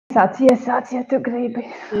Iesāc, ja tu gribi.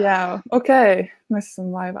 Jā, ok. Mēs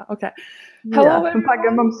esam laivā. Ok. Hello, Jā,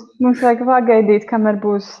 tagad mums vajag pagaidīt, kamēr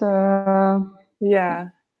būs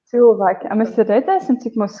cilvēki. Mēs redzēsim,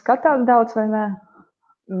 cik mūs skatās daudz vai nē?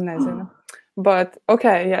 Nezinu. But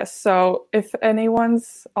okay, yes. So if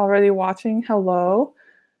anyone's already watching, hello.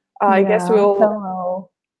 I guess we'll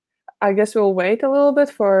wait a little bit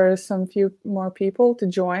for some few more people to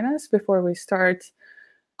join us before we start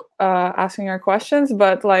asking our questions.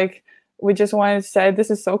 But like, we just wanted to say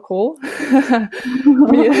this is so cool.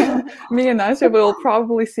 me and Nasya will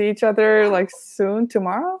probably see each other like soon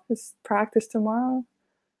tomorrow. Is practice tomorrow?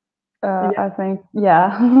 I think,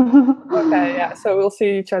 yeah. Okay, yeah. So we'll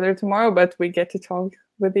see each other tomorrow, but we get to talk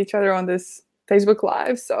with each other on this Facebook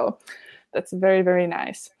Live. So that's very, very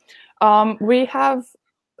nice. We have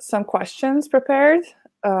some questions prepared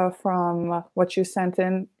from what you sent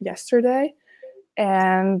in yesterday.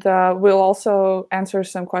 And we'll also answer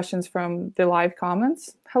some questions from the live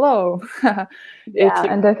comments. Hello.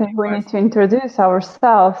 And I think we need to introduce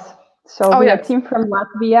ourselves. So we are a team from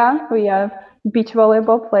Latvia. We are beach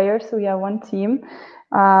volleyball players. We are one team.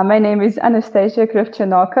 My name is Anastasija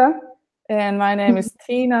Kravčenoka. And my name is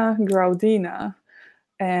Tina Graudina.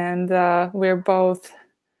 And we're both,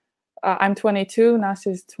 I'm 22,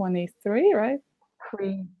 Nasya is 23, right?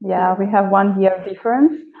 Yeah, we have 1 year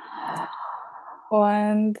difference.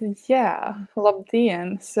 And yeah,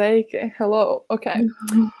 labdien, sveiki, hello. Okay.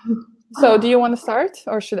 So do you want to start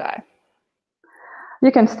or should I?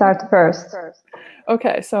 You can start first.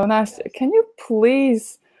 Okay, so Nasya, can you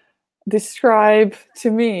please describe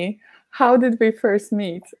to me how did we first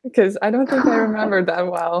meet? Because I don't think I remember that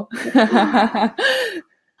well.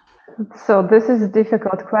 So this is a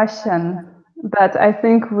difficult question, but I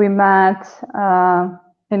think we met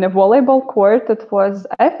in a volleyball court.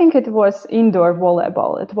 I think it was indoor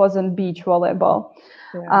volleyball. It wasn't beach volleyball.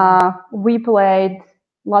 Yeah. We played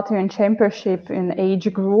Latvian championship in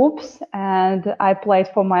age groups, and I played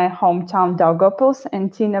for my hometown Daugavpils,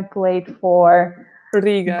 and Tina played for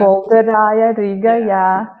Riga. Riga,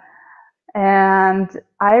 yeah. And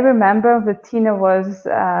I remember that Tina was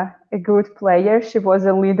a good player. She was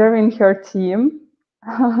a leader in her team.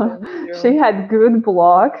 She had good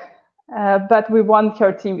block, but we won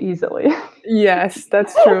her team easily. Yes,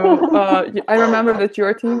 that's true. I remember that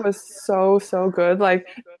your team was so good. Like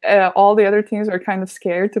all the other teams were kind of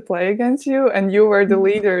scared to play against you, and you were the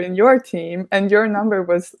leader in your team, and your number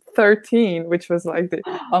was 13, which was like the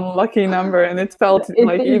unlucky number, and it felt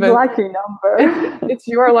like even lucky number. It's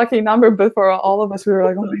your lucky number, but for all of us, we were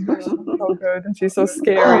like, oh my gosh, she's so good, and she's so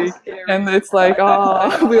scary, and it's like,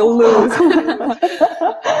 oh, we'll lose.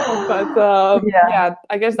 But yeah,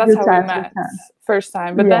 I guess that's how we met first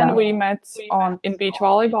time. But then we met in beach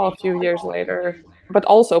volleyball a few years later, but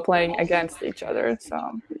also playing against each other.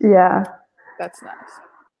 So yeah, that's nice.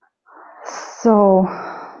 So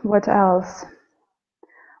what else?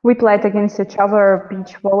 We played against each other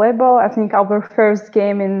beach volleyball. I think our first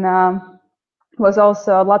game in was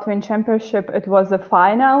also a Latvian championship. It was a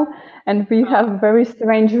final, and we have a very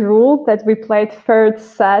strange rule that we played third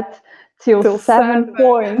set till 7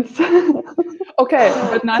 points. Okay,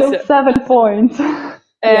 but Nasya, till 7 points.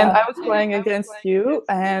 And I was playing against you,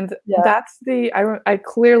 and that's I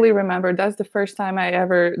clearly remember that's the first time I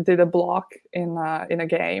ever did a block in a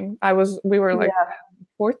game. We were like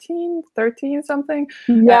 14, 13 something.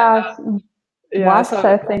 Yeah.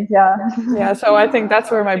 I think, yeah, so I think that's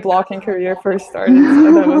where my blocking career first started.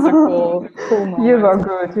 So that was a cool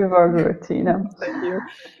moment. You were good, Tina. Thank you.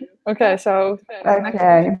 Okay, so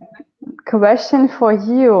question for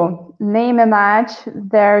you. Name a match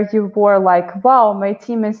there you were like, wow, my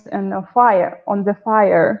team is on the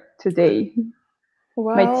fire today.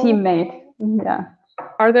 Well, my teammate. Yeah.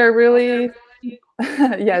 Are there really?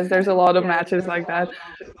 Yes, there's a lot of matches like that.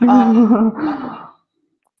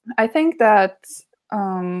 I think that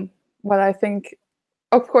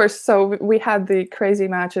of course, so we had the crazy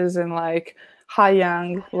matches in like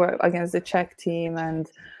Haiyang against the Czech team and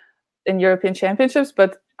in European Championships,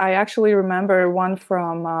 but I actually remember one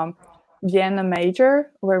from Vienna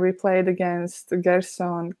Major where we played against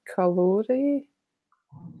Gerson Kaluri.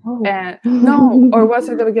 And no, or was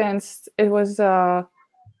it against? It was I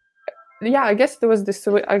guess it was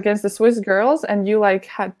against the Swiss girls, and you like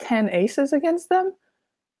had 10 aces against them.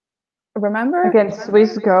 Remember? Against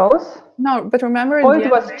Swiss girls? No, but remember? It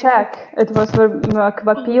was Czech. It was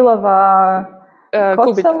Kvapilova,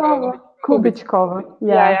 Kocelova. Kubichkova.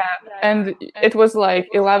 Yeah. And it was like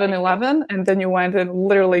 11-11, and then you went and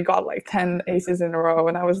literally got like 10 aces in a row,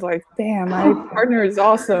 and I was like, damn, my partner is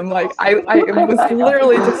awesome. Like I was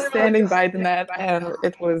literally just standing by the net, and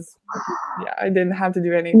it was, I didn't have to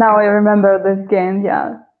do anything. Now I remember this game.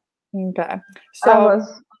 Yeah. Okay. So I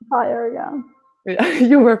was fire. Yeah,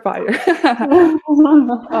 you were fired.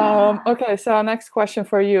 Okay, so next question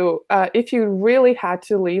for you. If you really had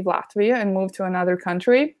to leave Latvia and move to another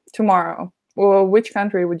country tomorrow, well, which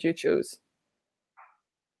country would you choose?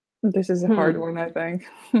 This is a hard one, I think.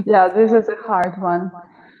 Yeah, this is a hard one.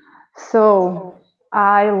 So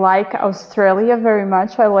I like Australia very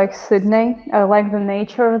much. I like Sydney. I like the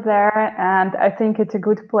nature there, and I think it's a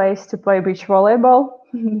good place to play beach volleyball.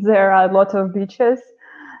 There are a lot of beaches.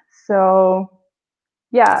 So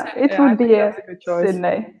yeah, it would be a good choice.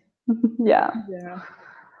 Sydney. Yeah.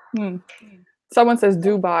 Someone says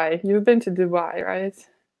Dubai. You've been to Dubai, right?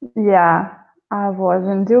 Yeah, I was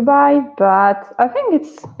in Dubai, but I think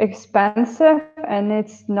it's expensive and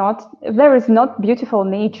there is not beautiful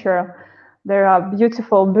nature. There are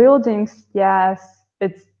beautiful buildings. Yes,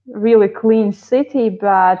 it's really clean city,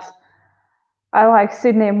 but I like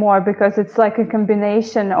Sydney more because it's like a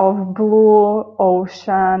combination of blue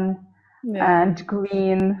ocean and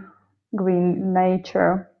green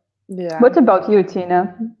nature. Yeah. What about you,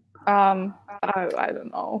 Tina? I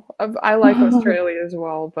don't know. I like Australia as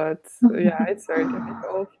well, but yeah, it's very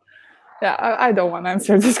difficult. Yeah, I don't want to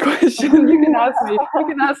answer this question. You can ask me. You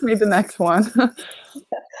can ask me the next one.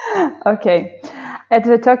 Okay. At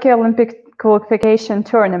the Tokyo Olympic qualification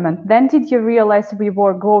tournament, then did you realize we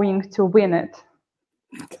were going to win it?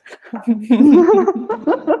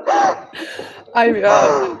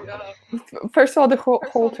 First of all, the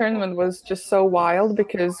whole tournament was just so wild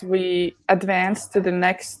because we advanced to the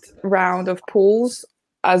next round of pools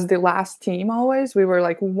as the last team always. We were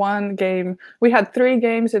like one game. We had 3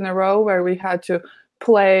 games in a row where we had to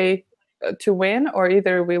play to win, or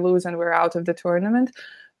either we lose and we're out of the tournament.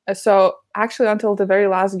 So actually until the very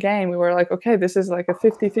last game, we were like, okay, this is like a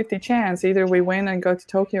 50-50 chance. Either we win and go to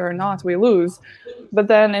Tokyo or not, we lose. But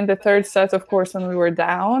then in the third set, of course, when we were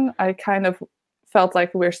down, I kind of felt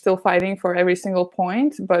like we're still fighting for every single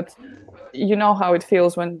point. But you know how it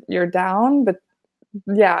feels when you're down. But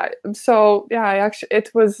yeah, so yeah,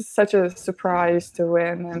 it was such a surprise to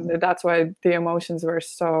win. And that's why the emotions were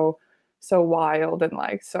so wild and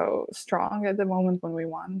like so strong at the moment when we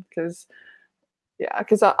won. Because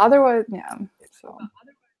otherwise, so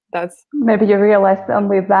that's maybe you realized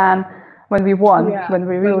only then when we won, when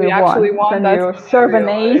we really won, when you serve an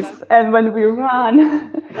ace and when we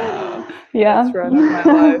run. That's run of my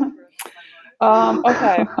life.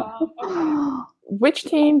 Okay. Which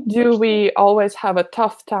team do we always have a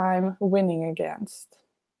tough time winning against?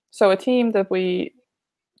 So a team that we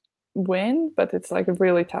win, but it's like a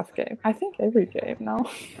really tough game. I think every game, no?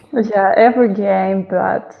 Yeah, every game,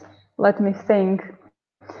 but let me think.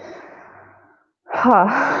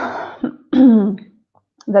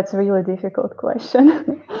 That's a really difficult question.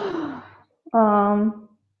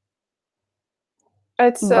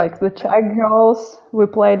 It's like the Czech girls. We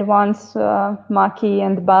played once Maki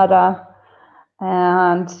and Bada,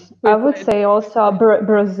 and I would say also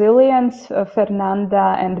Brazilians,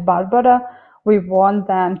 Fernanda and Barbara. We won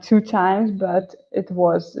them 2 times, but it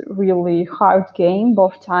was really hard game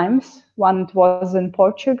both times. One was in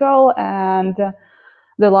Portugal, and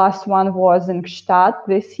the last one was in Gstaad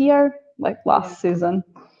this year, like last season.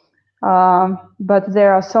 But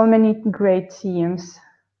there are so many great teams.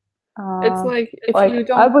 It's like if you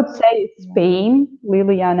don't. I would say Spain,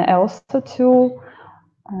 Liliana Elsa too.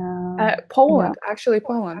 Poland, actually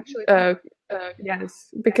Poland.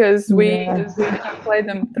 Yes, because we have played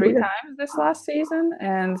them 3 times this last season,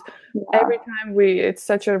 and every time it's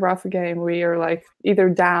such a rough game. We are like either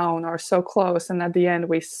down or so close, and at the end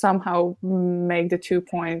we somehow make the 2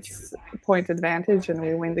 point advantage and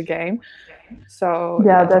we win the game. So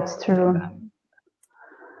yeah, that's true.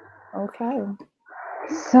 Okay.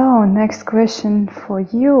 So next question for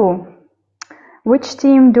you. Which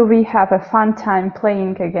team do we have a fun time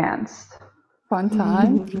playing against? Fun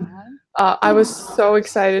time? I was so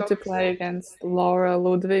excited to play against Laura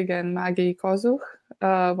Ludwig and Maggie Kozuch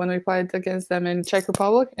when we played against them in Czech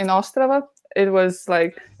Republic, in Ostrava. It was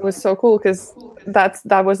so cool because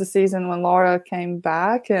that was the season when Laura came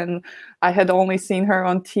back, and I had only seen her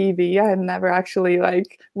on TV. I had never actually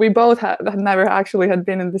we both had never actually had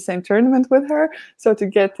been in the same tournament with her. So to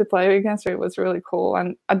get to play against her, it was really cool.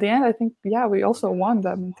 And at the end, I think we also won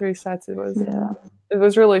them in 3 sets. It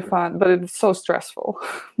was really fun, but it was so stressful,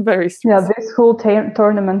 very stressful. Yeah, this whole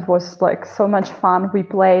tournament was like so much fun. We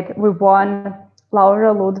won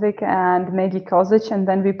Laura Ludwig and Maggie Kozic, and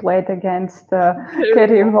then we played against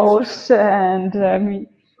Kerry Walsh and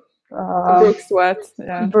Brooke Sweat.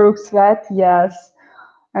 Yeah. Brooke Sweat, yes.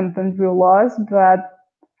 And then we lost, but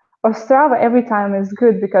Ostrava every time is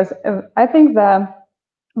good because I think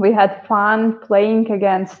we had fun playing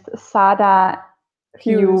against Sada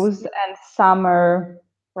Hughes and Summer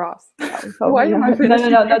Ross. Why am I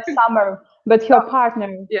finishing? No, not Summer, but your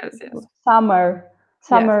partner. Yes. Summer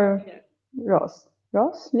yes.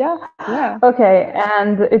 Ross, yeah. Yeah. Okay,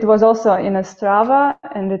 and it was also in Ostrava,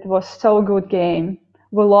 and it was so good game.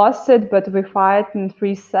 We lost it, but we fight in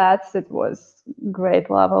 3 sets. It was great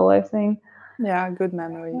level, I think. Yeah, good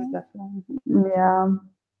memories, definitely. Yeah,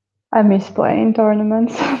 I miss playing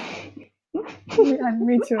tournaments. Yeah,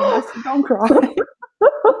 me too. Don't cry.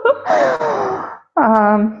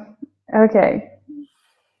 Okay.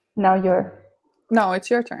 Now you're. No, it's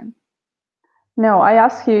your turn. No, I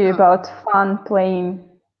asked you about fun playing.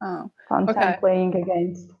 Fun time playing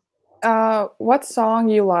against. What song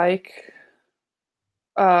you like?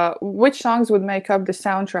 Which songs would make up the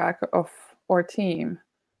soundtrack of our team?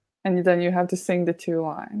 And then you have to sing the 2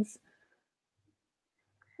 lines.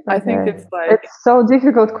 Okay. I think it's so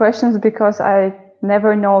difficult questions because I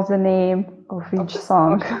never know the name of each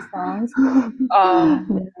song. Songs.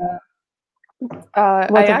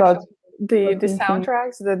 What about the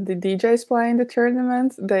soundtracks that the DJs play in the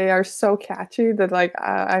tournament? They are so catchy that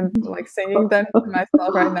I'm like singing them to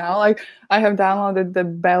myself right now. Like I have downloaded the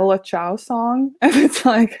Bella Ciao song, and it's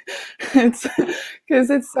because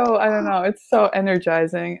it's so, I don't know, it's so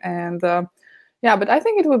energizing. And yeah, but I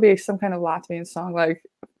think it would be some kind of Latvian song, like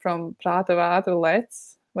from Prāta Vātra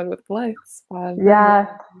Let's, but with Let's.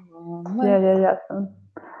 Yeah.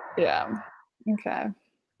 Yeah. Okay.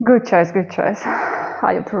 Good choice.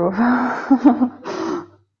 I approve.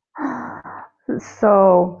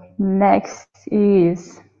 So next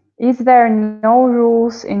is there no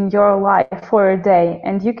rules in your life for a day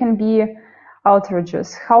and you can be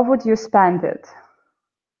outrageous? How would you spend it?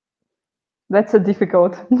 That's a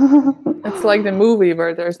difficult. It's like the movie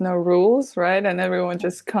where there's no rules, right? And everyone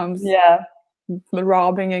just comes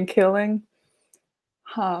robbing and killing.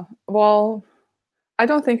 Well, I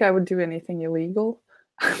don't think I would do anything illegal.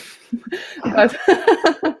 But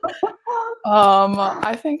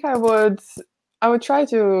I think I would try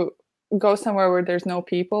to go somewhere where there's no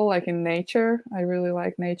people, like in nature. I really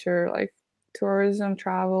like nature, like tourism,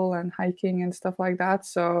 travel, and hiking and stuff like that.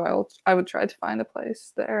 So I would try to find a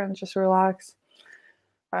place there and just relax.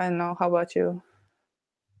 I don't know. How about you?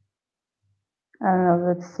 I don't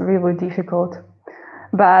know. That's really difficult.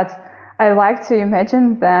 But I like to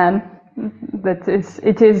imagine then that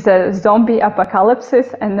it is a zombie apocalypse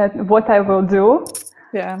and that what I will do.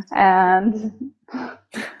 Yeah. And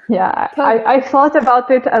yeah, I thought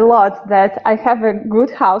about it a lot, that I have a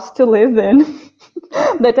good house to live in,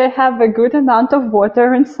 that I have a good amount of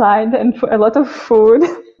water inside and a lot of food.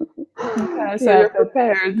 Okay, so you're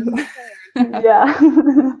prepared. Yeah.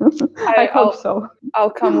 I hope so. I'll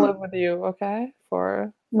come live with you, okay?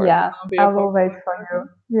 For I will wait for you.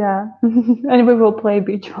 Yeah. And we will play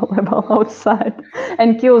beach volleyball outside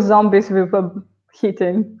and kill zombies with a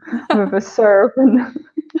hitting, with a serve.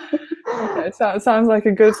 Okay, sounds like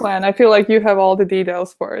a good plan. I feel like you have all the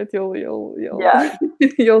details for it. You'll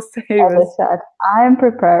you'll save it. As I said, I'm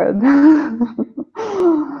prepared.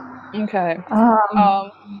 Okay.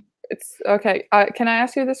 It's okay. Can I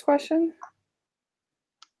ask you this question?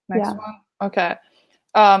 Next one. Okay.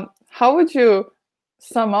 How would you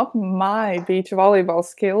sum up my beach volleyball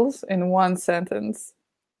skills in 1 sentence?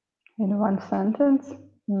 In 1 sentence?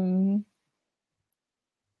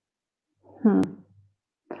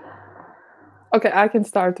 Okay, I can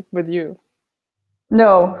start with you.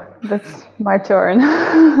 No, that's my turn.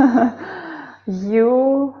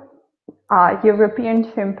 You are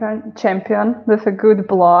European champion with a good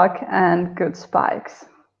block and good spikes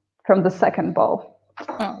from the second ball.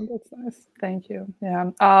 Oh, that's nice. Thank you.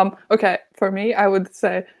 Yeah. Okay, for me, I would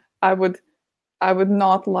say I would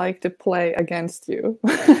not like to play against you.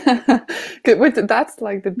 That's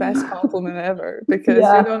like the best compliment ever, because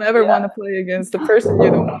you don't ever want to play against the person you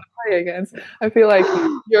don't want to play against. I feel like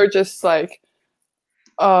you're just like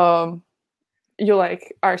you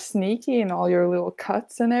like are sneaky in all your little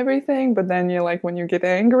cuts and everything, but then you're like, when you get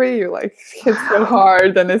angry, you like hit so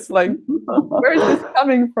hard and it's like, where's this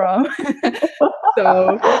coming from?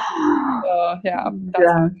 so yeah,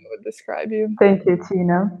 that's how I would describe you. Thank you,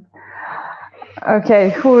 Tina. Okay,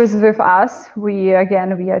 who is with us? We are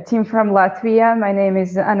a team from Latvia. My name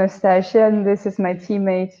is Anastasia and this is my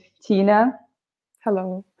teammate Tina.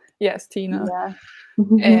 Hello. Yes, Tina. Yeah.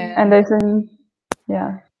 And I think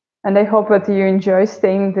And I hope that you enjoy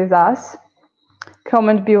staying with us.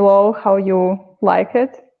 Comment below how you like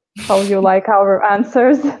it, how you like our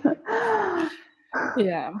answers.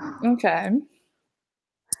 Yeah. Okay.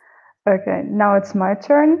 Okay, now it's my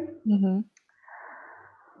turn.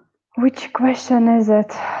 Which question is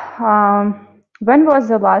it? When was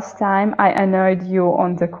the last time I annoyed you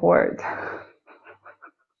on the court?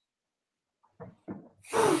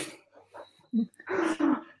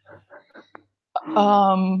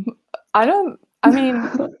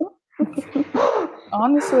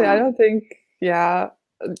 Honestly, I don't think, yeah,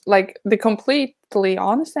 like the completely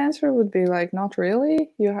honest answer would be like, not really.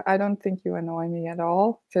 I don't think you annoy me at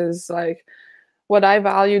all, because like what I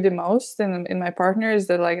value the most in my partner is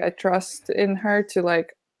that like I trust in her to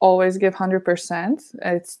like always give 100%.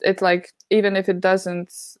 It's like, even if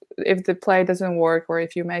if the play doesn't work or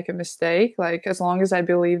if you make a mistake, like as long as I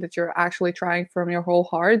believe that you're actually trying from your whole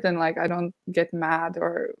heart, then like I don't get mad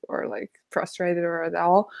or like frustrated or at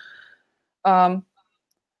all.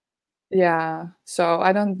 Yeah, so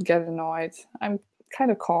I don't get annoyed. I'm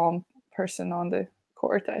kind of calm person on the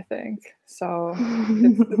court, I think. So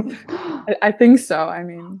I think so. I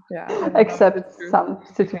mean, yeah. I don't know if Except it's true. some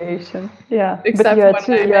situation. Yeah. Except when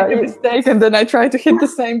I make a mistake and then I try to hit the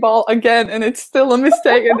same ball again and it's still a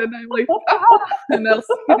mistake and then I'm like, and I'll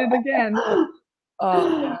hit it again.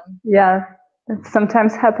 Oh, yeah. Yeah, it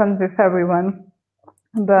sometimes happens with everyone.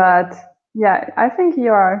 But yeah, I think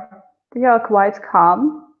you are quite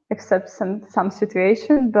calm, except some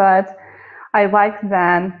situation. But I like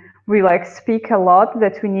then we like speak a lot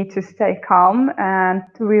that we need to stay calm and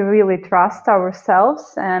we really trust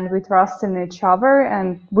ourselves and we trust in each other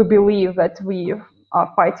and we believe that we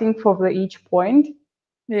are fighting for each point.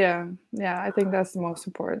 Yeah, I think that's the most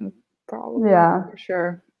important, probably. Yeah. For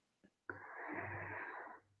sure.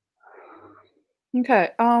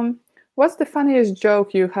 Okay. What's the funniest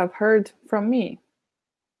joke you have heard from me?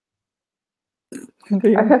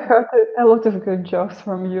 I have heard a lot of good jokes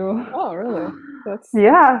from you. Oh, really?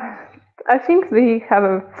 Yeah, I think we have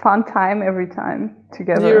a fun time every time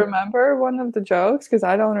together. Do you remember one of the jokes? Because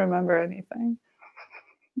I don't remember anything.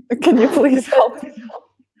 Can you please help me?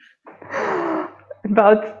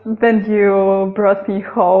 About when you brought me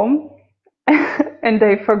home and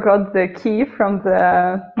I forgot the key from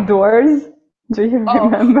the doors. Do you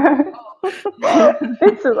remember?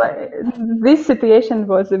 It's like, this situation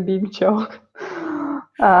was a big joke.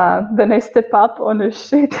 Then I step up on a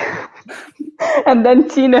shit, and then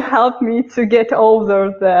Tina helped me to get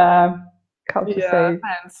over the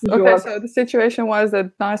fence. Okay, so the situation was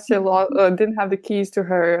that Nastya didn't have the keys to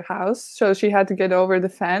her house, so she had to get over the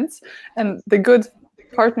fence. And the good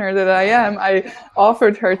partner that I am, I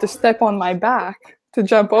offered her to step on my back to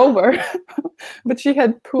jump over, but she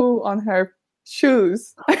had poo on her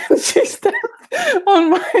shoes. She stepped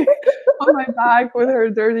on my back with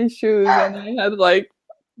her dirty shoes, and I had like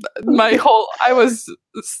I was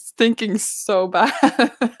stinking so bad.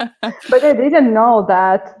 But I didn't know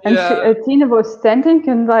that. And Tina was standing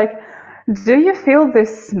and like, do you feel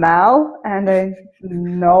this smell? And I,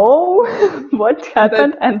 no, what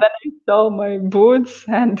happened? And then I saw my boots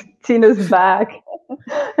and Tina's back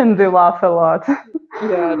and they laugh a lot.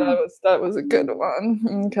 Yeah, that was a good one.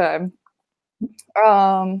 Okay.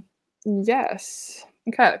 Yes.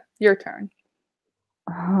 Okay, your turn.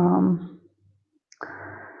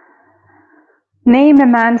 Name a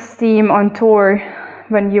men's team on tour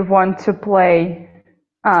when you want to play.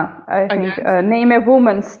 I think name a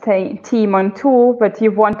woman's team on tour that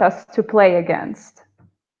you want us to play against.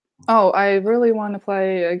 Oh, I really want to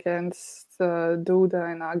play against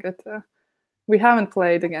Duda and Agata. We haven't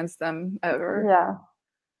played against them ever. Yeah.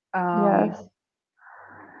 Yes.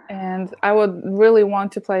 And I would really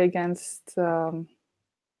want to play against Kerry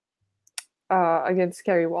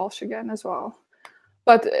Walsh again as well.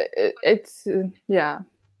 But it's yeah,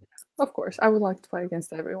 of course, I would like to play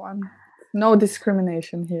against everyone. No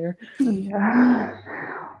discrimination here. Yeah.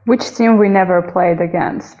 Which team we never played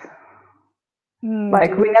against?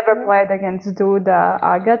 Like we never played against Duda,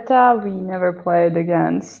 Agata. We never played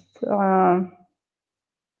against some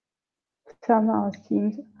other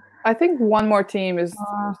teams. I think one more team is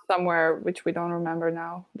somewhere which we don't remember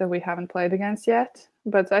now that we haven't played against yet.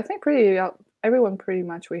 But I think everyone pretty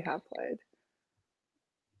much we have played.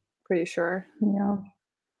 Pretty sure. Yeah.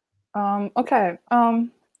 Okay.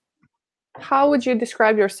 How would you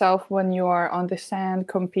describe yourself when you are on the sand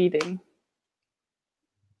competing?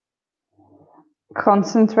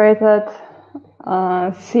 Concentrated,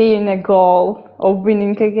 seeing a goal or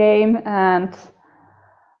winning a game and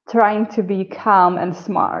trying to be calm and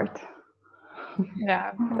smart.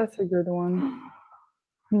 Yeah, that's a good one.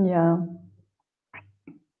 Yeah.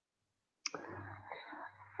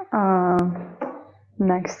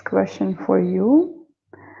 Next question for you.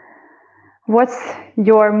 What's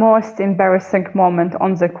your most embarrassing moment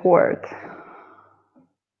on the court?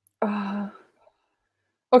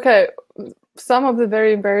 Okay, some of the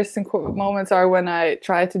very embarrassing moments are when I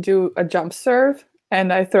try to do a jump serve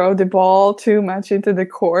and I throw the ball too much into the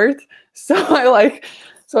court. So I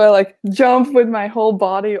jump with my whole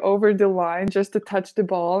body over the line just to touch the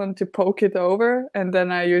ball and to poke it over, and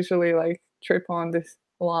then I usually like trip on this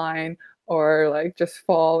line or like just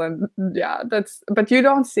fall. And yeah, but you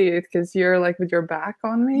don't see it because you're like with your back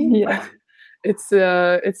on me. Yeah. It's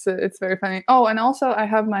very funny. Oh, and also I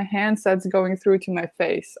have my handsets going through to my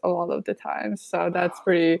face a lot of the time, so that's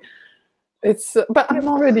pretty. But I'm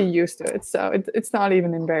already used to it, so it's not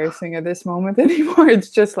even embarrassing at this moment anymore.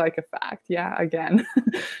 It's just like a fact. Yeah, again.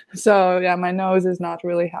 So yeah, my nose is not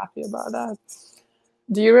really happy about that.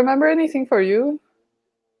 Do you remember anything for you?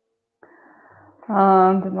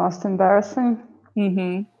 The most embarrassing.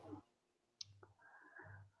 Mm-hmm.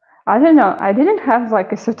 I don't know. I didn't have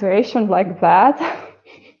like a situation like that.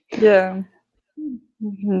 Yeah.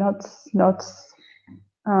 Not. That's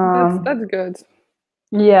good.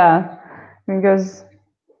 Yeah, because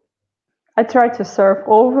I try to serve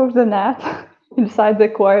over the net inside the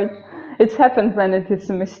court. It's happened when it is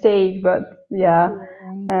a mistake, but yeah,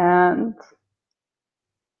 and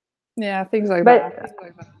yeah, things like but that.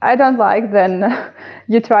 I don't like then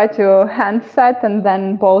you try to hand set and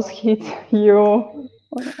then balls hit you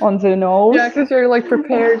on the nose. Yeah, because you're like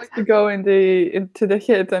prepared to go into the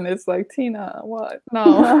hit, and it's like, Tina, what?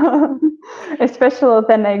 No. Especially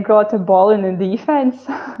when I got a ball in the defense,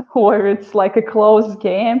 where it's like a close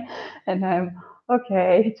game, and I'm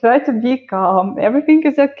okay. Try to be calm. Everything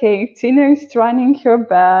is okay. Tina is trying her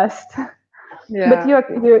best. Yeah. But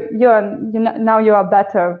now you are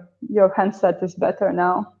better. Your handset is better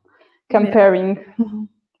now, comparing.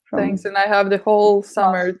 Thanks, and I have the whole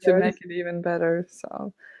summer to make it even better,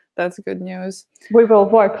 so that's good news. We will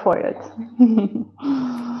work for it.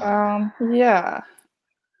 Yeah.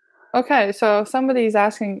 Okay, so somebody's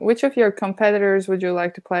asking, which of your competitors would you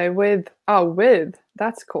like to play with? Oh, with.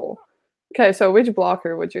 That's cool. Okay, so which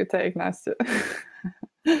blocker would you take, Nastya?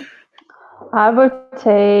 I would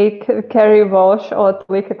take Kerry Walsh or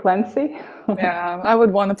Talika Clancy. Yeah, I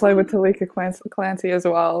would want to play with Talika Clancy as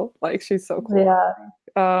well. Like, she's so cool. Yeah.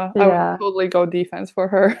 I would totally go defense for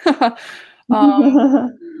her.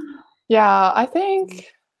 Yeah, I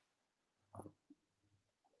think.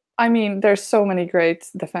 I mean, there's so many great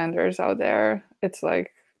defenders out there. It's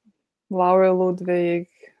like Laura Ludwig,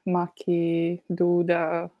 Maki,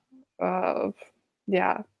 Duda,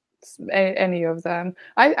 yeah, any of them.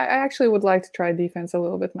 I actually would like to try defense a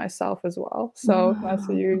little bit myself as well. So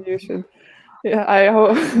you should. Yeah, I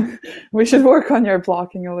hope we should work on your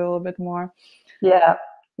blocking a little bit more. Yeah,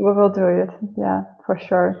 we will do it. Yeah, for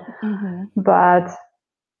sure. Mm-hmm. But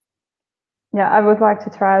yeah, I would like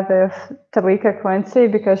to try with Talika Quincy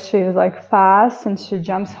because she's like fast and she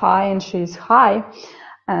jumps high and she's high.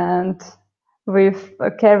 And with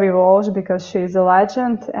Kerry Walsh because she's a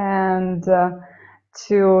legend, and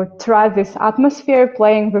to try this atmosphere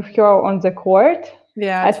playing with her on the court.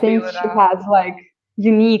 Yeah, I think she has like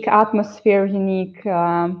unique atmosphere, unique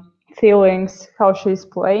feelings how she's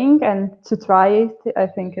playing, and to try it, I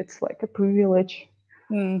think it's like a privilege.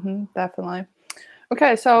 Mm-hmm, definitely.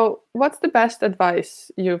 Okay, so what's the best advice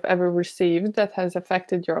you've ever received that has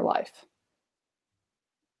affected your life?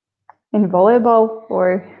 In volleyball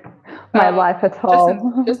or my life at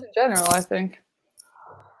all? Just in general, I think.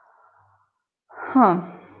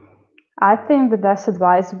 I think the best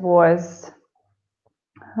advice was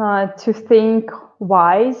to think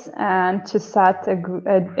wise and to set a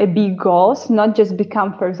big goals, not just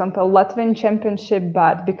become, for example, Latvian championship,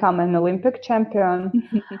 but become an Olympic champion.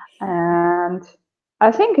 And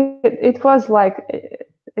I think it was a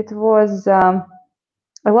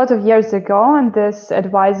lot of years ago, and this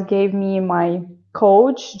advice gave me my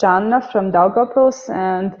coach Janna from Daugavpils,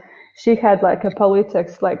 and she had like a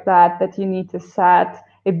politics like that you need to set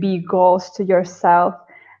a big goals to yourself.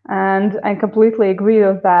 And I completely agree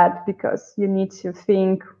with that, because you need to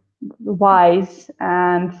think wise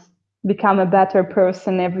and become a better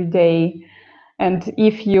person every day. And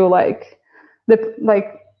if you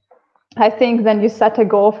I think when you set a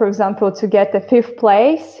goal, for example, to get the 5th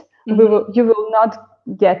place, you will not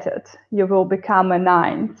get it. You will become a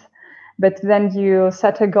 9th. But when you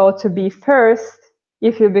set a goal to be 1st,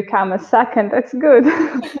 if you become a 2nd, that's good.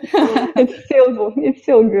 It's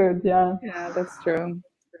still good. Yeah. Yeah, that's true.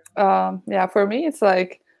 Yeah, for me, it's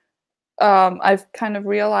like I've kind of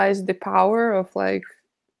realized the power of like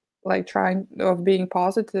being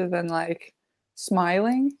positive and like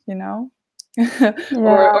smiling, you know. Yeah,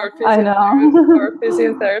 or I know.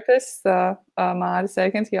 physiotherapist, Mad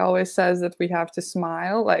second, he always says that we have to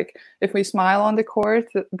smile. Like if we smile on the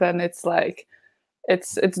court, then it's like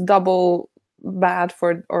it's double bad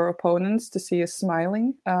for our opponents to see us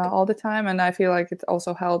smiling all the time. And I feel like it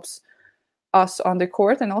also helps us on the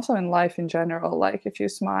court and also in life in general. Like if you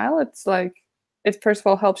smile, it's like it first of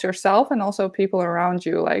all helps yourself and also people around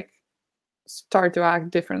you like start to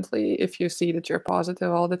act differently if you see that you're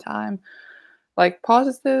positive all the time. Like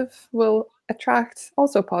positive will attract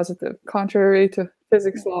also positive, contrary to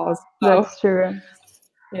physics laws. So That's true.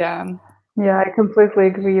 yeah. Yeah, I completely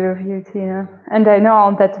agree with you, Tina. And I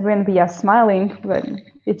know that when we are smiling, when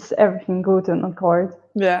it's everything good on the court.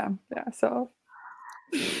 Yeah. So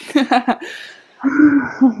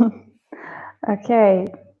Okay,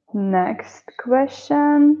 next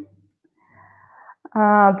question.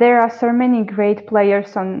 There are so many great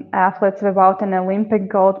players and athletes without an Olympic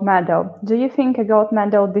gold medal. Do you think a gold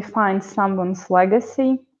medal defines someone's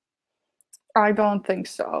legacy? I don't think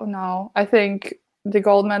so. No, I think the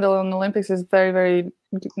gold medal in the Olympics is very, very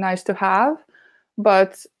nice to have,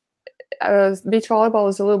 but beach volleyball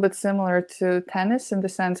is a little bit similar to tennis in the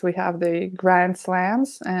sense we have the Grand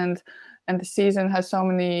Slams, and the season has so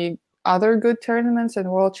many other good tournaments and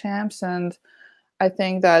world champs, and I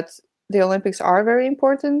think that the Olympics are very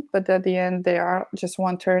important, but at the end they are just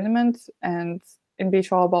one tournament. And in beach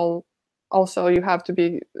volleyball, also you have to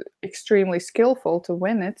be extremely skillful to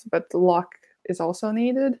win it, but luck is also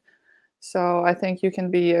needed. So I think you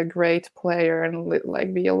can be a great player and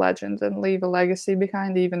like be a legend and leave a legacy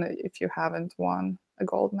behind, even if you haven't won a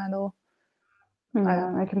gold medal.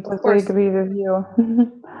 Yeah, I Of completely course, agree with you.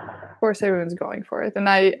 of course, everyone's going for it, and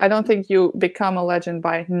I don't think you become a legend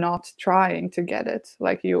by not trying to get it.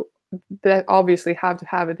 Like you, that obviously have to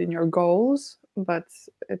have it in your goals, but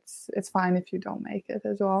it's fine if you don't make it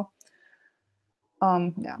as well.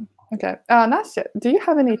 Yeah. Okay. Nastya, do you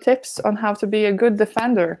have any tips on how to be a good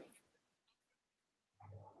defender?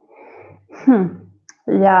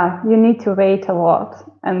 Yeah, you need to wait a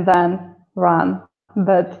lot and then run.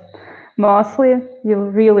 But mostly you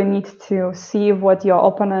really need to see what your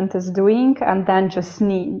opponent is doing and then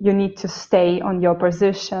you need to stay on your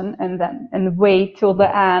position and wait till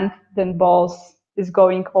the end, then balls is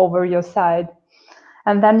going over your side.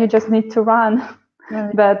 And then you just need to run.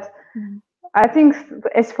 But I think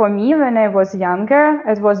as for me, when I was younger,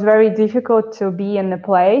 it was very difficult to be in a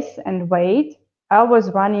place and wait. I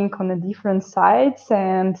was running on the different sides,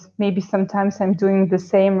 and maybe sometimes I'm doing the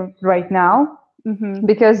same right now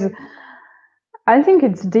because I think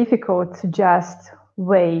it's difficult to just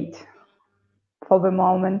wait for the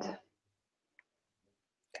moment.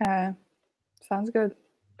 Okay. Sounds good.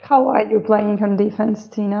 How are you playing on defense,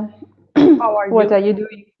 Tina? How are What you? are you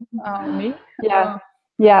doing? Me? Yeah,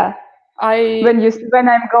 yeah. I When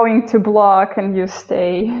I'm going to block and you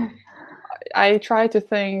stay. try to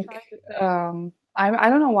think. I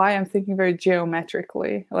don't know why I'm thinking very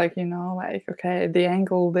geometrically. Like like okay, the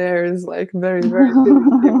angle there is like very very big.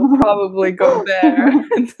 It will probably go there.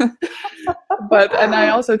 And I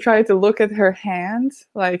also try to look at her hand,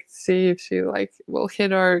 like see if she like will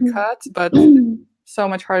hit or cut, but so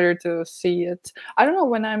much harder to see it. I don't know,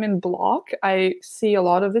 when I'm in block, I see a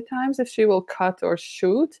lot of the times if she will cut or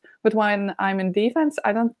shoot, but when I'm in defense,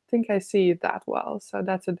 I don't think I see it that well. So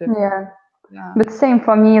that's a difference. Yeah. Yeah. But same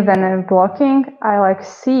for me when I'm blocking, I like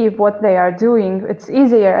see what they are doing. It's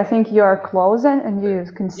easier. I think you are closer and you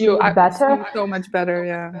can see it better. See so much better,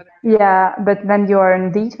 yeah. Yeah, but when you are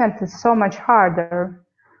in defense, it's so much harder.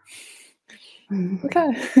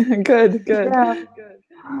 Okay, good. Yeah.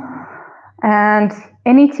 And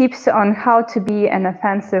any tips on how to be an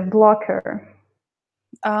offensive blocker?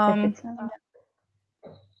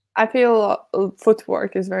 I feel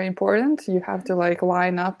footwork is very important. You have to like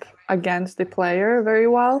line up against the player very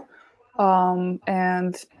well.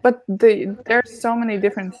 But there's so many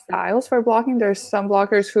different styles for blocking. There's some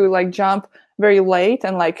blockers who like jump very late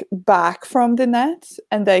and like back from the net,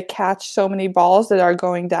 and they catch so many balls that are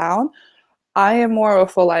going down. I am more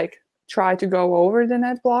of a like try to go over the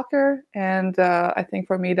net blocker, and I think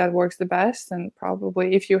for me that works the best. And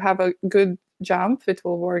probably if you have a good jump, it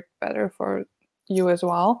will work better for you as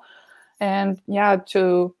well. And yeah, it's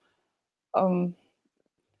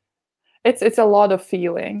a lot of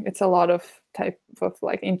feeling. It's a lot of type of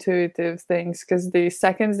like intuitive things, because the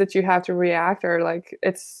seconds that you have to react are like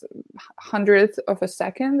it's hundredth of a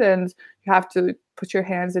second, and you have to put your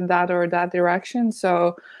hands in that or that direction.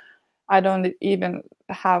 So I don't even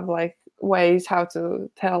have like ways how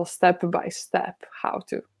to tell step by step how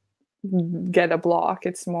to get a block.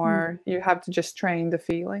 It's more you have to just train the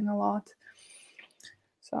feeling a lot.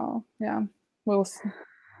 So yeah, we'll see.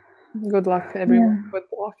 Good luck, everyone, with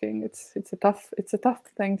blocking. It's a tough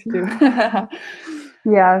thing to do.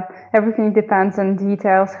 Yeah, everything depends on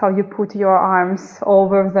details, how you put your arms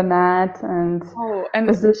over the net and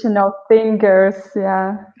position of fingers.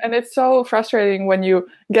 Yeah. And it's so frustrating when you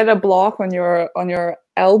get a block on your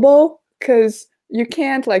elbow, because you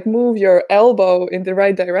can't like move your elbow in the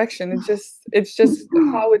right direction. It's just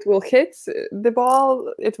how it will hit the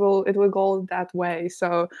ball. It will go that way.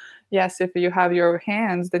 So yes, if you have your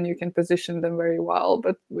hands, then you can position them very well.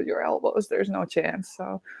 But with your elbows, there's no chance.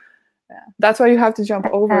 So yeah, that's why you have to jump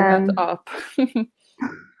over, not up.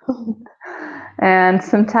 And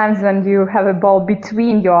sometimes when you have a ball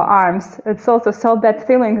between your arms, it's also so that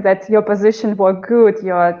feeling that your position was good,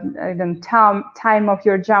 your time of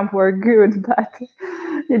your jump were good, but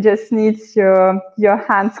you just need your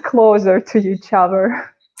hands closer to each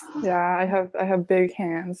other. Yeah, I have big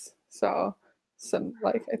hands, so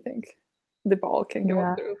I think the ball can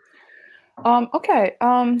go through. Okay.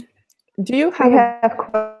 Do you have? We have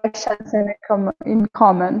questions in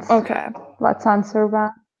comments. Okay. Let's answer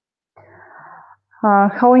that.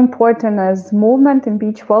 How important is movement in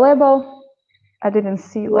beach volleyball? I didn't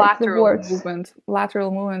see like the words.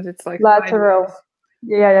 Lateral movement. It's like lateral. Sideways.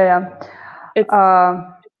 Yeah. It's,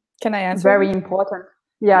 can I answer? Very important.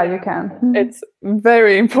 Yeah, you can. It's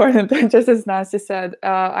very important. Just as Nastya said,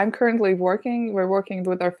 we're working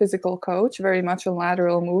with our physical coach very much on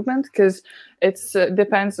lateral movement, because it's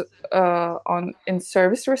depends on in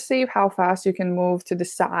service receive how fast you can move to the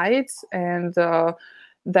sides, and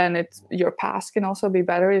then your pass can also be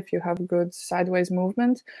better if you have good sideways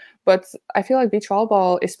movement. But I feel like beach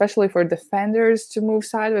volleyball, especially for defenders to move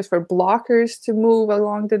sideways, for blockers to move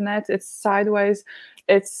along the net, it's sideways.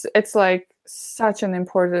 It's like such an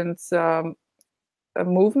important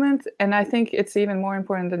movement, and I think it's even more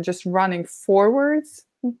important than just running forwards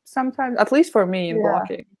sometimes, at least for me in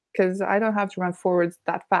blocking, because I don't have to run forwards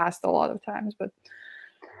that fast a lot of times. But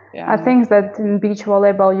yeah, I think that in beach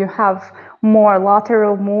volleyball you have more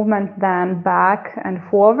lateral movement than back and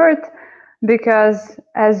forward, because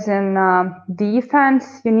as in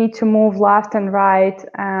defense you need to move left and right,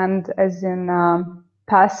 and as in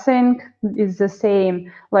passing is the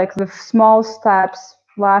same, like the small steps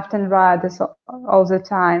left and right is all the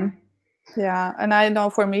time. Yeah, and I know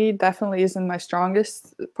for me definitely isn't my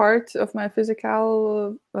strongest part of my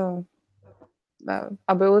physical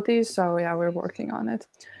abilities. So yeah, we're working on it.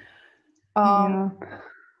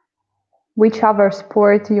 Which other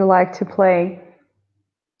sport do you like to play?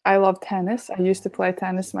 I love tennis. I used to play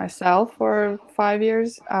tennis myself for 5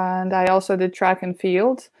 years, and I also did track and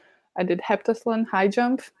field. I did heptathlon, high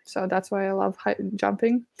jump, so that's why I love high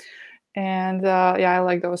jumping. And yeah, I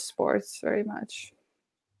like those sports very much.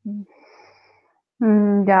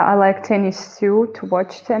 Yeah, I like tennis too, to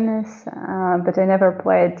watch tennis, but I never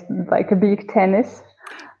played like a big tennis.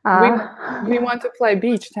 We want to play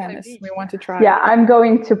beach tennis. We want to try. Yeah, I'm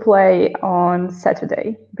going to play on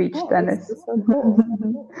Saturday beach tennis. That's so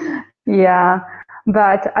cool. Yeah,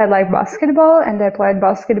 but I like basketball, and I played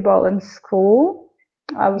basketball in school.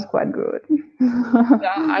 I was quite good.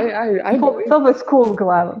 Yeah, I for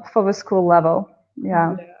the school level.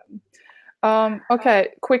 Yeah. Okay,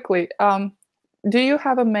 quickly. Do you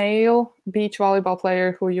have a male beach volleyball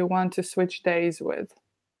player who you want to switch days with?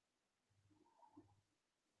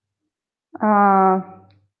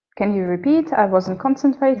 Can you repeat? I wasn't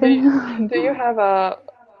concentrating. Do you have a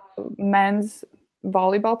men's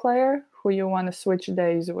volleyball player who you want to switch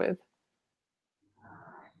days with?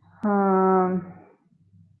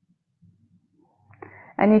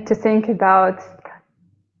 I need to think about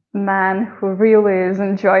man who really is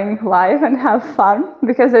enjoying life and have fun,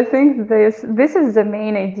 because I think this is the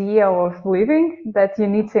main idea of living, that you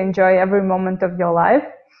need to enjoy every moment of your life,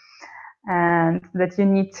 and that you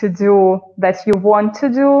need to do that you want to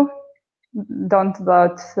do, don't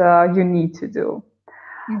that you need to do.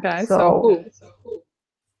 Okay, so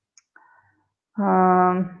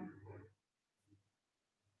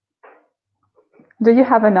do you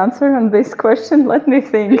have an answer on this question? Let me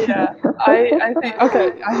think. Yeah, I think,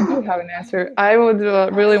 okay, I do have an answer. I would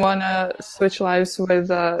really want to switch lives with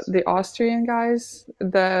the Austrian guys,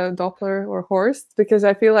 the Doppler or Horst, because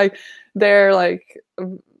I feel like they're like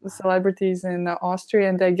celebrities in Austria,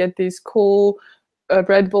 and they get these cool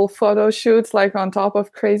Red Bull photo shoots like on top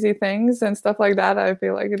of crazy things and stuff like that. I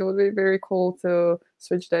feel like it would be very cool to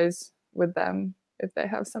switch days with them if they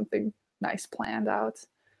have something nice planned out.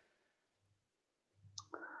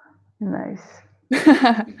 Nice.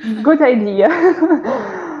 Good idea.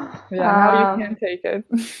 Yeah, now you can take it.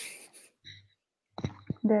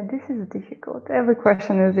 This is difficult. Every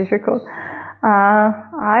question is difficult.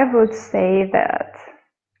 I would say that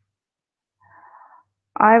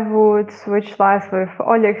I would switch lives with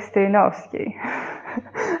Oleg Stoyanovsky.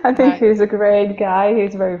 I think he's a great guy.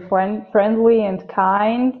 He's very friendly and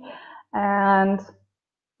kind. And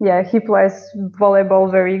yeah, he plays volleyball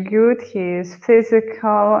very good. He's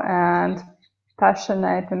physical and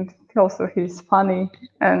passionate, and also he's funny.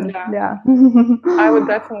 And yeah. I would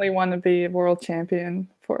definitely want to be a world champion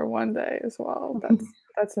for one day as well.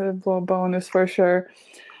 That's a bonus for sure.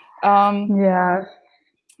 Yeah.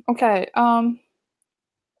 Okay.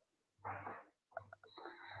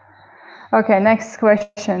 Okay, next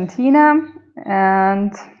question, Tina.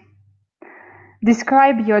 And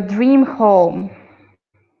describe your dream home.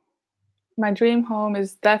 My dream home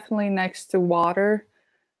is definitely next to water.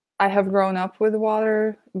 I have grown up with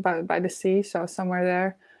water by the sea, so somewhere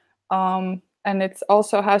there. And it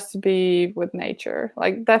also has to be with nature,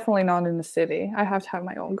 like definitely not in the city. I have to have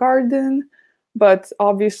my own garden, but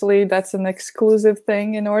obviously that's an exclusive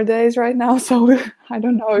thing in our days right now, so I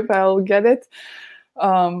don't know if I'll get it.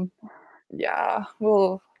 Yeah,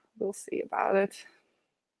 we'll see about it.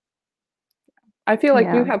 I feel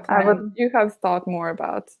like you have planned, you have thought more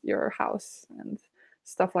about your house and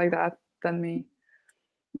stuff like that than me.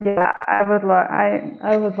 Yeah,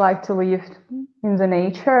 I would like to live in the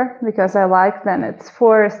nature, because I like then its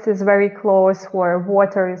forest is very close, or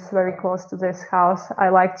water is very close to this house. I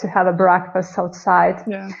like to have a breakfast outside.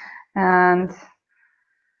 Yeah. And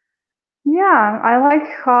yeah, I like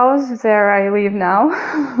house there I live now.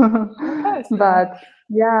 Okay, so. But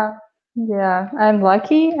yeah, I'm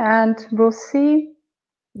lucky, and we'll see.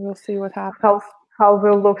 We'll see what happens. How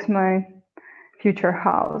will look my future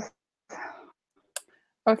house.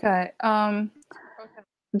 Okay.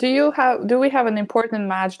 Do we have an important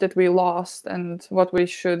match that we lost, and what we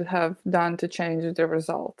should have done to change the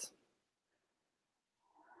result?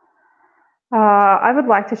 I would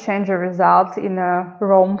like to change the result in a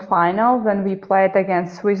Rome final when we played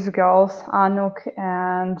against Swiss girls Anuk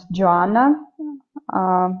and Joanna,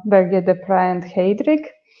 Berge Depre and Heydrich.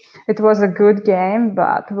 It was a good game,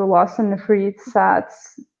 but we lost in the free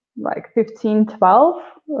sets like 15-12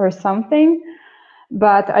 or something.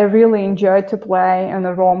 But I really enjoyed to play in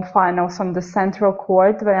the Rome finals on the central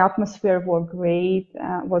court. The atmosphere was great,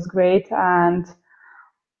 and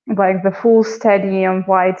like the full stadium,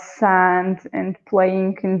 white sand, and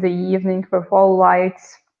playing in the evening with all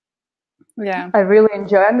lights. Yeah, I really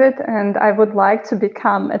enjoyed it, and I would like to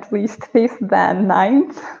become at least fifth, then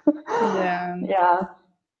ninth. Yeah,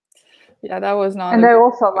 that was not. And I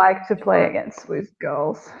also like to play against Swiss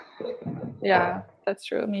girls. Yeah, that's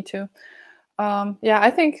true. Me too. Yeah,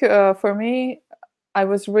 I think for me, I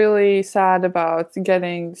was really sad about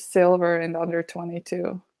getting silver in under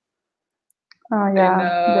 22. Oh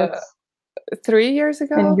yeah, that's 3 years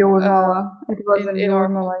ago. In Jurmala. It was in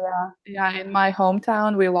Jurmala, yeah. Yeah, in my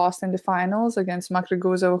hometown, we lost in the finals against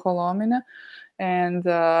Makraguzova Holomina. And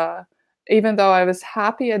even though I was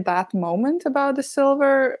happy at that moment about the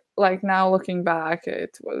silver, like now looking back,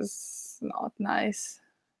 it was not nice.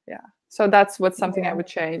 Yeah. So that's something I would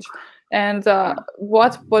change. And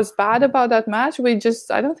what was bad about that match,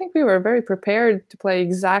 I don't think we were very prepared to play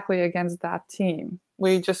exactly against that team.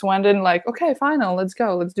 We just went in like, okay, final, let's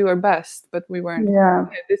go, let's do our best. But we weren't,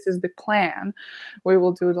 okay, this is the plan. We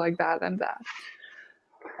will do like that and that.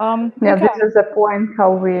 Yeah, okay. This is the point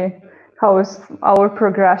how our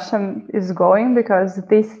progression is going, because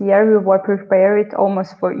this year we were prepared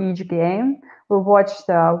almost for each game. We watched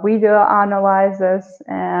video analysis,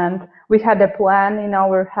 and we had a plan in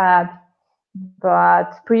our head.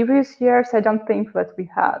 But previous years, I don't think that we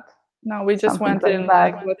had. No, we just went in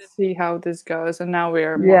like, let's see how this goes, and now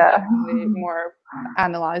we're more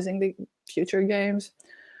analyzing the future games.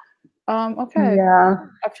 Okay. Yeah.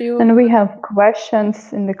 And we have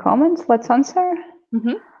questions in the comments. Let's answer.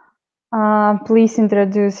 Please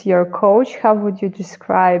introduce your coach. How would you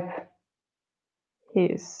describe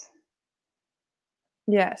his?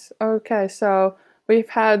 Yes. Okay. So we've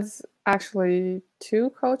had actually 2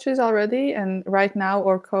 coaches already, and right now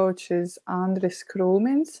our coach is Andris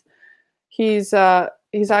Krūmins. He's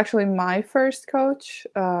actually my first coach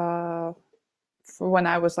when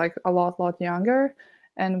I was like a lot younger,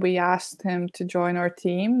 and we asked him to join our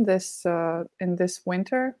team in this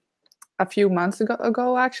winter, a few months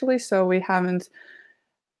ago actually. So we haven't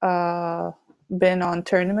been on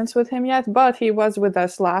tournaments with him yet, but he was with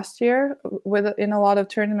us last year in a lot of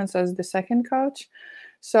tournaments as the second coach.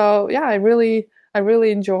 So yeah, I really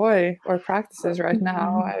enjoy our practices right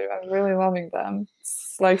now. I'm really loving them.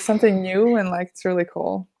 It's like something new, and like it's really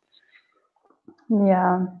cool.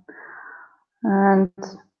 Yeah. And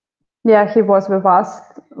yeah, he was with us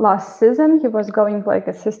last season. He was going like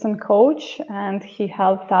assistant coach, and he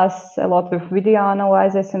helped us a lot with video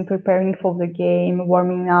analysis and preparing for the game,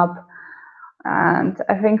 warming up. And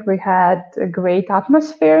I think we had a great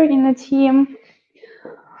atmosphere in the team.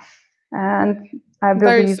 And I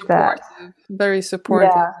believe very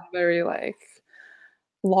supportive, yeah. very like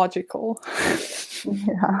logical.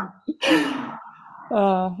 Yeah.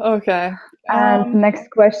 Okay. And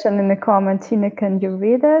next question in the comment, Tina, can you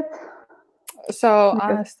read it? So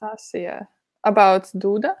Anastasia, about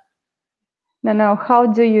Duda? No. How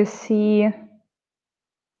do you see?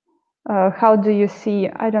 I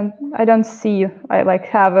don't see. I like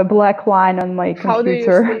have a black line on my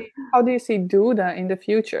computer. How do you see Duda in the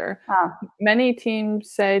future? Many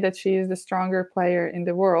teams say that she is the stronger player in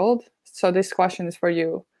the world. So this question is for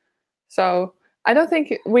you. So I don't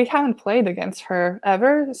think we haven't played against her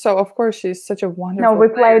ever. So of course she's such a wonderful. No, we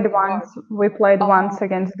played once. We played once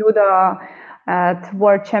against Duda at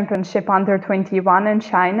World Championship under 21 in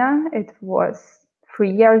China. It was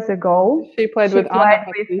 3 years ago. She played with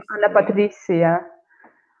Anna Patricia.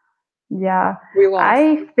 Yeah, we lost.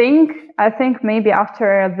 I think maybe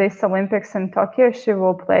after this Olympics in Tokyo, she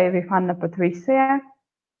will play with Anna Patricia.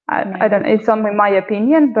 I don't. It's only my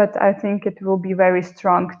opinion, but I think it will be very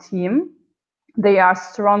strong team. They are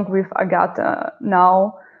strong with Agata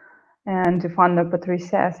now, and with Anna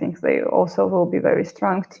Patricia, I think they also will be very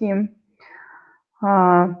strong team.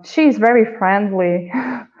 She is very friendly.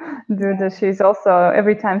 Duda, she's also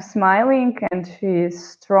every time smiling, and she's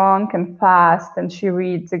strong and fast, and she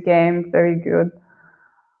reads the game very good.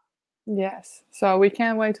 Yes, so we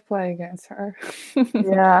can't wait to play against her.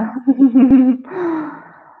 Yeah.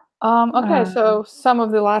 Okay, so some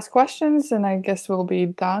of the last questions, and I guess we'll be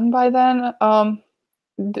done by then.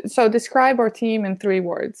 So describe our team in 3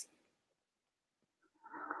 words.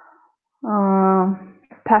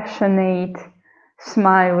 Passionate,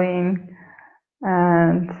 smiling,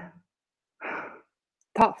 and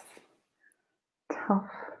tough.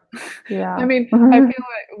 Yeah. I mean, I feel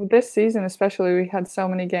like this season especially, we had so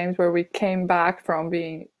many games where we came back from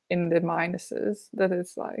being in the minuses that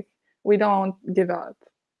it's like we don't give up.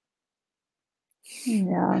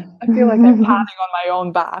 Yeah. I feel like I'm patting on my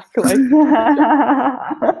own back. Like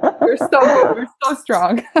we're so good, we're so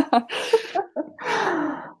strong.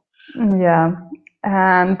 Yeah.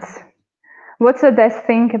 And what's the best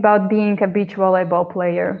thing about being a beach volleyball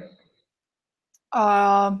player?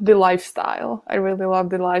 The lifestyle. I really love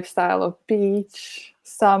the lifestyle of beach,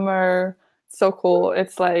 summer. So cool.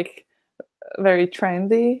 It's like very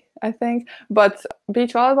trendy, I think. But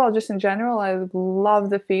beach volleyball, just in general, I love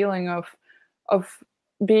the feeling of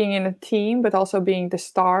being in a team, but also being the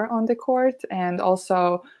star on the court, and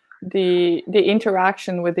also the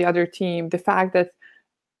interaction with the other team. The fact that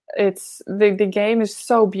it's the game is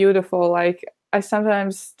so beautiful. Like I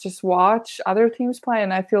sometimes just watch other teams play,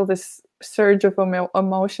 and I feel this surge of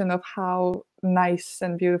emotion of how nice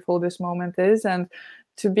and beautiful this moment is. And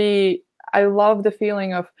I love the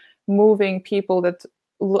feeling of moving people that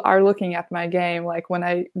are looking at my game, like when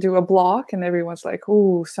I do a block and everyone's like,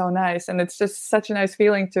 "Ooh, so nice." And it's just such a nice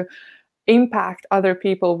feeling to impact other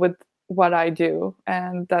people with what I do,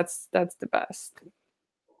 and that's the best.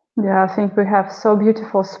 Yeah, I think we have so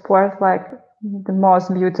beautiful sport, like the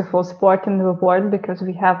most beautiful sport in the world, because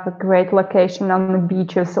we have a great location on the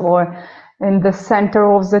beaches or in the center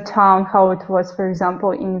of the town, how it was, for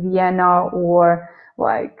example, in Vienna, or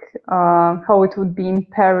like how it would be in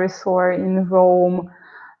Paris or in Rome.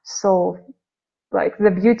 So like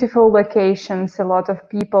the beautiful locations, a lot of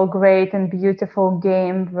people, great and beautiful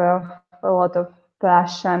game with a lot of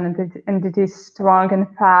passion, and it is strong and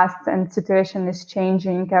fast, and situation is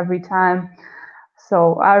changing every time.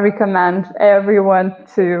 So I recommend everyone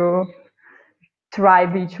to try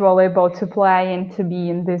beach volleyball, to play and to be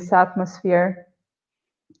in this atmosphere.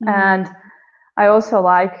 And I also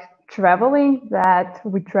like traveling, that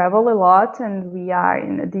we travel a lot and we are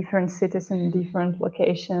in different cities and different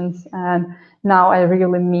locations. And now I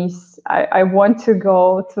really miss, I want to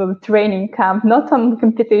go to the training camp, not on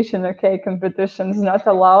competition, okay, competition is not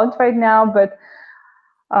allowed right now, but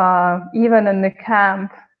even in the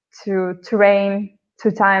camp, to train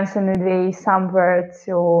 2 times in a day somewhere,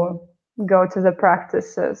 to go to the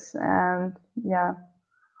practices. And yeah,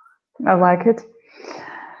 I like it.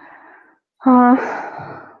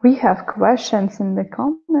 We have questions in the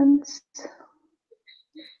comments.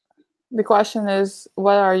 The question is,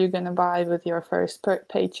 what are you going to buy with your first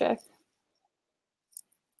paycheck?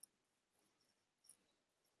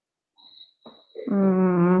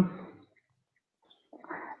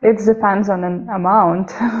 It depends on an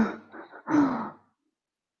amount.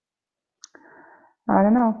 I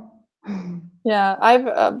don't know.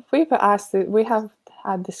 Yeah, we have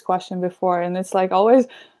had this question before, and it's like always,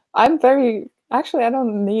 actually, I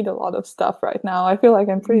don't need a lot of stuff right now. I feel like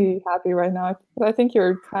I'm pretty happy right now. I think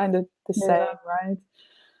you're kind of the same, Yeah. right?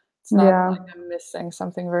 It's not Yeah. like I'm missing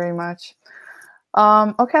something very much.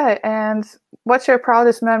 Okay, and what's your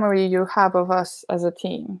proudest memory you have of us as a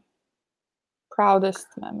team? Proudest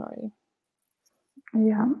memory.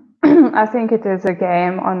 Yeah. I think it is a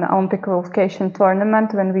game on the Olympic qualification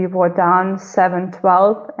tournament when we were down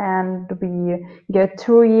 7-12 and we get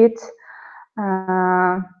through it.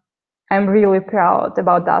 I'm really proud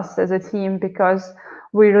about us as a team because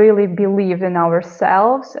we really believed in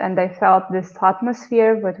ourselves, and I felt this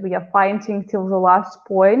atmosphere that we are fighting till the last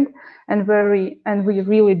point, and we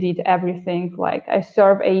really did everything. Like I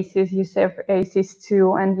serve aces, you serve aces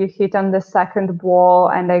too, and you hit on the second ball,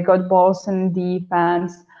 and I got balls in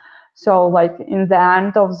defense. So like in the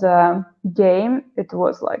end of the game, it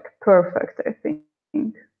was like perfect. I think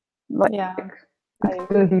like Yeah, it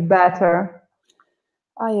couldn't be better.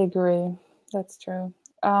 I agree. That's true.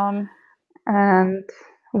 And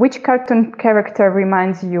which cartoon character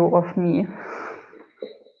reminds you of me?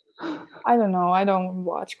 I don't know. I don't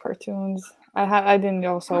watch cartoons. I didn't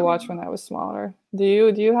also watch when I was smaller. Do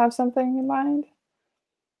you? Do you have something in mind?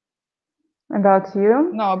 About you?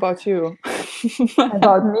 No, about you.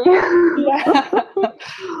 About me? Yeah.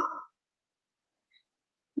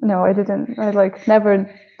 No, I didn't. I like never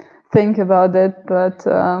think about it, but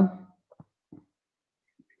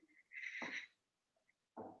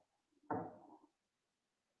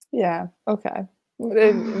Yeah. Okay.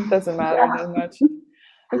 It doesn't matter that much.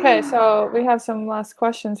 Okay, so we have some last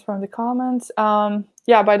questions from the comments.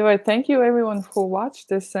 Yeah, by the way, thank you everyone who watched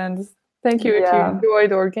this, and thank you if you yeah.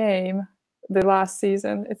 enjoyed our game the last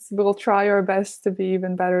season. We'll try our best to be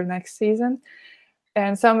even better next season.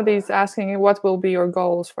 And somebody's asking what will be your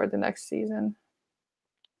goals for the next season.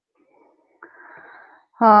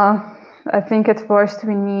 I think at first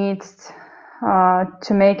we need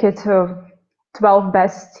to make it to 12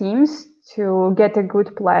 best teams to get a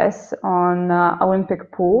good place on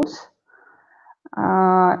Olympic pools.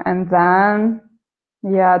 And then,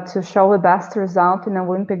 yeah, to show the best result in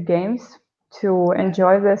Olympic Games, to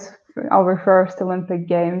enjoy this, our first Olympic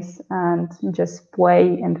Games, and just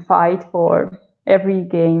play and fight for every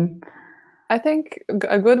game. I think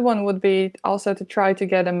a good one would be also to try to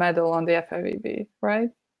get a medal on the FIVB, right?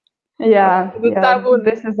 Yeah, That would.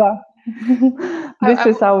 this is a this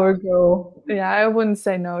is our goal. Yeah, I wouldn't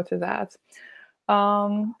say no to that.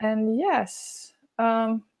 And yes,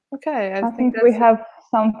 okay. I think we have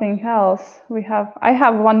something else. I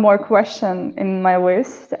have one more question in my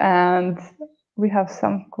list, and we have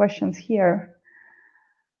some questions here.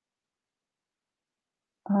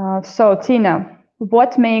 So Tina,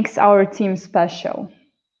 what makes our team special?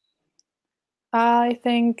 I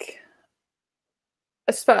think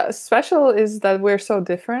special is that we're so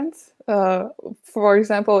different. For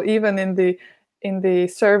example, even in the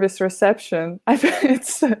service reception,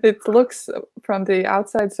 it looks from the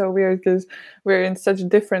outside so weird because we're in such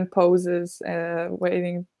different poses,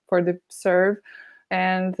 waiting for the serve,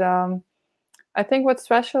 and I think what's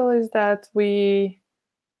special is that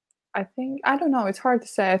I don't know. It's hard to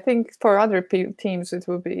say. I think for other teams, it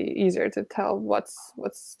would be easier to tell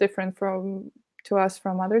what's different to us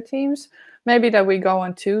from other teams. Maybe that we go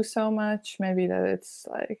on two so much. Maybe that it's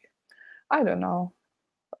like, I don't know.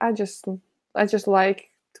 I just like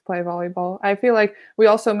to play volleyball. I feel like we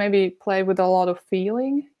also maybe play with a lot of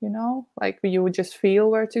feeling. Like you would just feel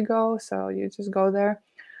where to go, so you just go there.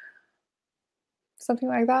 Something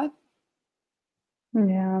like that.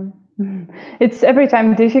 Yeah, it's every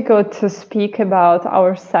time difficult to speak about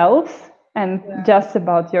ourselves and just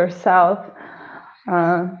about yourself.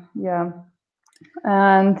 Yeah.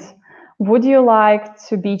 And would you like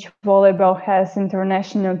to beach volleyball has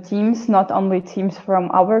international teams, not only teams from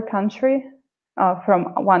our country,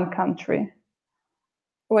 from one country?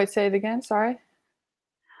 Wait, say it again. Sorry.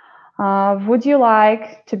 Would you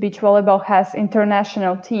like to beach volleyball has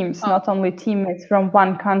international teams, not only teammates from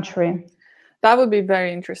one country? That would be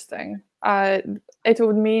very interesting. It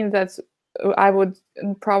would mean that I would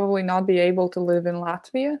probably not be able to live in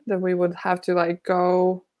Latvia, that we would have to like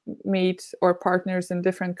go meet our partners in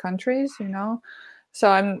different countries, So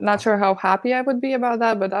I'm not sure how happy I would be about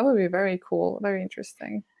that, but that would be very cool, very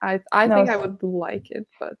interesting. I think I would like it,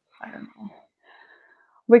 but I don't know.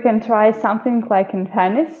 We can try something like in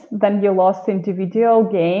tennis. Then you lost individual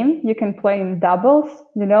game. You can play in doubles,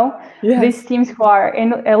 Yes. These teams who are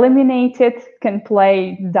eliminated can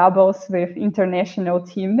play doubles with international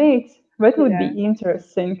teammates. That would be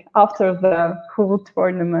interesting after the whole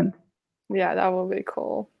tournament. Yeah, that will be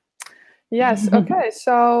cool. Yes. Okay.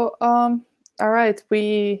 So, all right.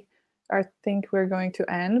 I think we're going to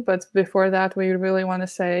end, but before that, we really want to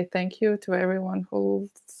say thank you to everyone who's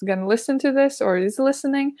going to listen to this or is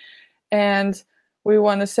listening, and we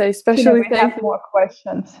want to say especially thank you. More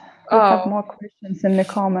questions. We have more questions in the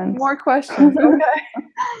comments. More questions. Okay.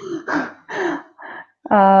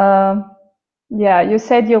 Yeah, you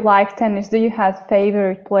said you like tennis. Do you have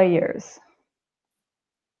favorite players?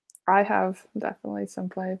 I have definitely some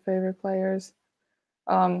favorite players.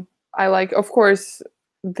 I like, of course,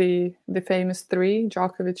 the famous three: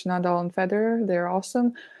 Djokovic, Nadal, and Federer. They're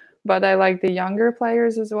awesome, but I like the younger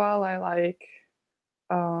players as well. I like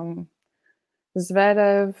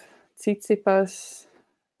Zverev, Tsitsipas,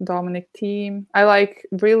 Dominic Thiem. I like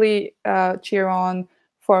really cheer on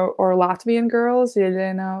for our Latvian girls,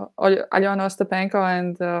 Aļona Ostapenko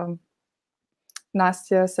and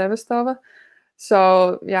Nastya Sevastova.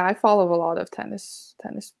 So yeah, I follow a lot of tennis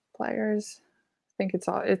players. I think it's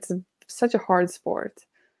such a hard sport.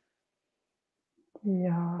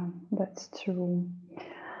 Yeah, that's true.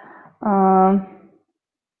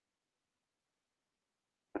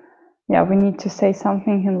 Yeah, we need to say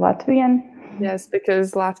something in Latvian. Yes,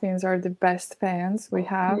 because Latvians are the best fans we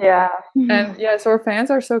have. Yeah. And yes, our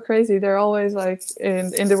fans are so crazy. They're always like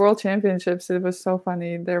in the World Championships. It was so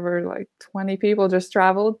funny. There were like 20 people just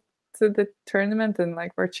traveled to the tournament and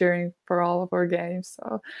like we're cheering for all of our games.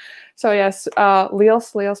 So yes,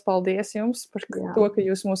 liels paldies jums par to, ka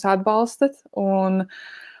jūs mūs atbalstat un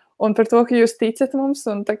par to, ka jūs ticat mums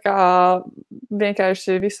un tā kā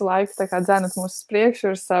vienkārši visu laiku tā kā dzenat mūs uz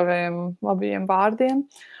priekšu ar saviem labajiem vārdiem.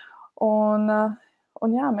 Un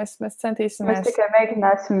jā, mēs centīsimies. Mēs tikai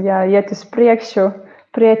mēģināsim iet uz priekšu,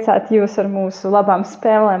 priecāt jūs ar mūsu labām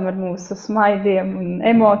spēlēm, ar mūsu smaidiem un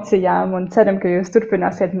emocijām, un ceram, ka jūs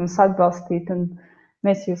turpināsiet mūs atbalstīt, un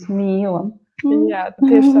mēs jūs mīlam. Jā,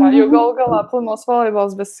 tieši tā, jo galu galā pludmales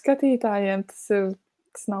volejbols bez skatītājiem,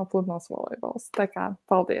 tas nav pludmales volejbols. Tā kā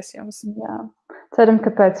paldies jums. Jā. Ceram, ka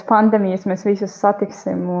pēc pandēmijas mēs visus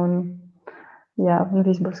satiksim, un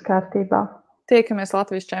viss būs kārtībā. Tiekamies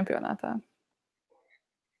Latvijas čempionātā.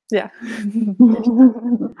 Yeah.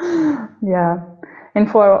 Yeah. And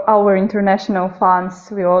for our international fans,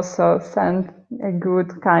 we also send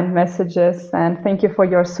good, kind messages. And thank you for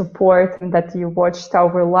your support and that you watched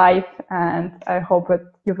our live. And I hope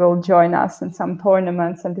that you will join us in some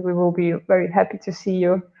tournaments and we will be very happy to see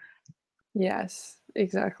you. Yes,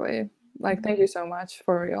 exactly. Like, thank you so much,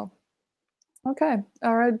 for real. Okay.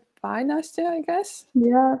 All right. Bye, Nastya, I guess.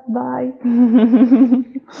 Yeah, bye.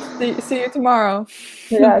 See you tomorrow.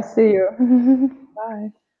 Yeah, see you.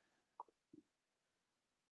 Bye.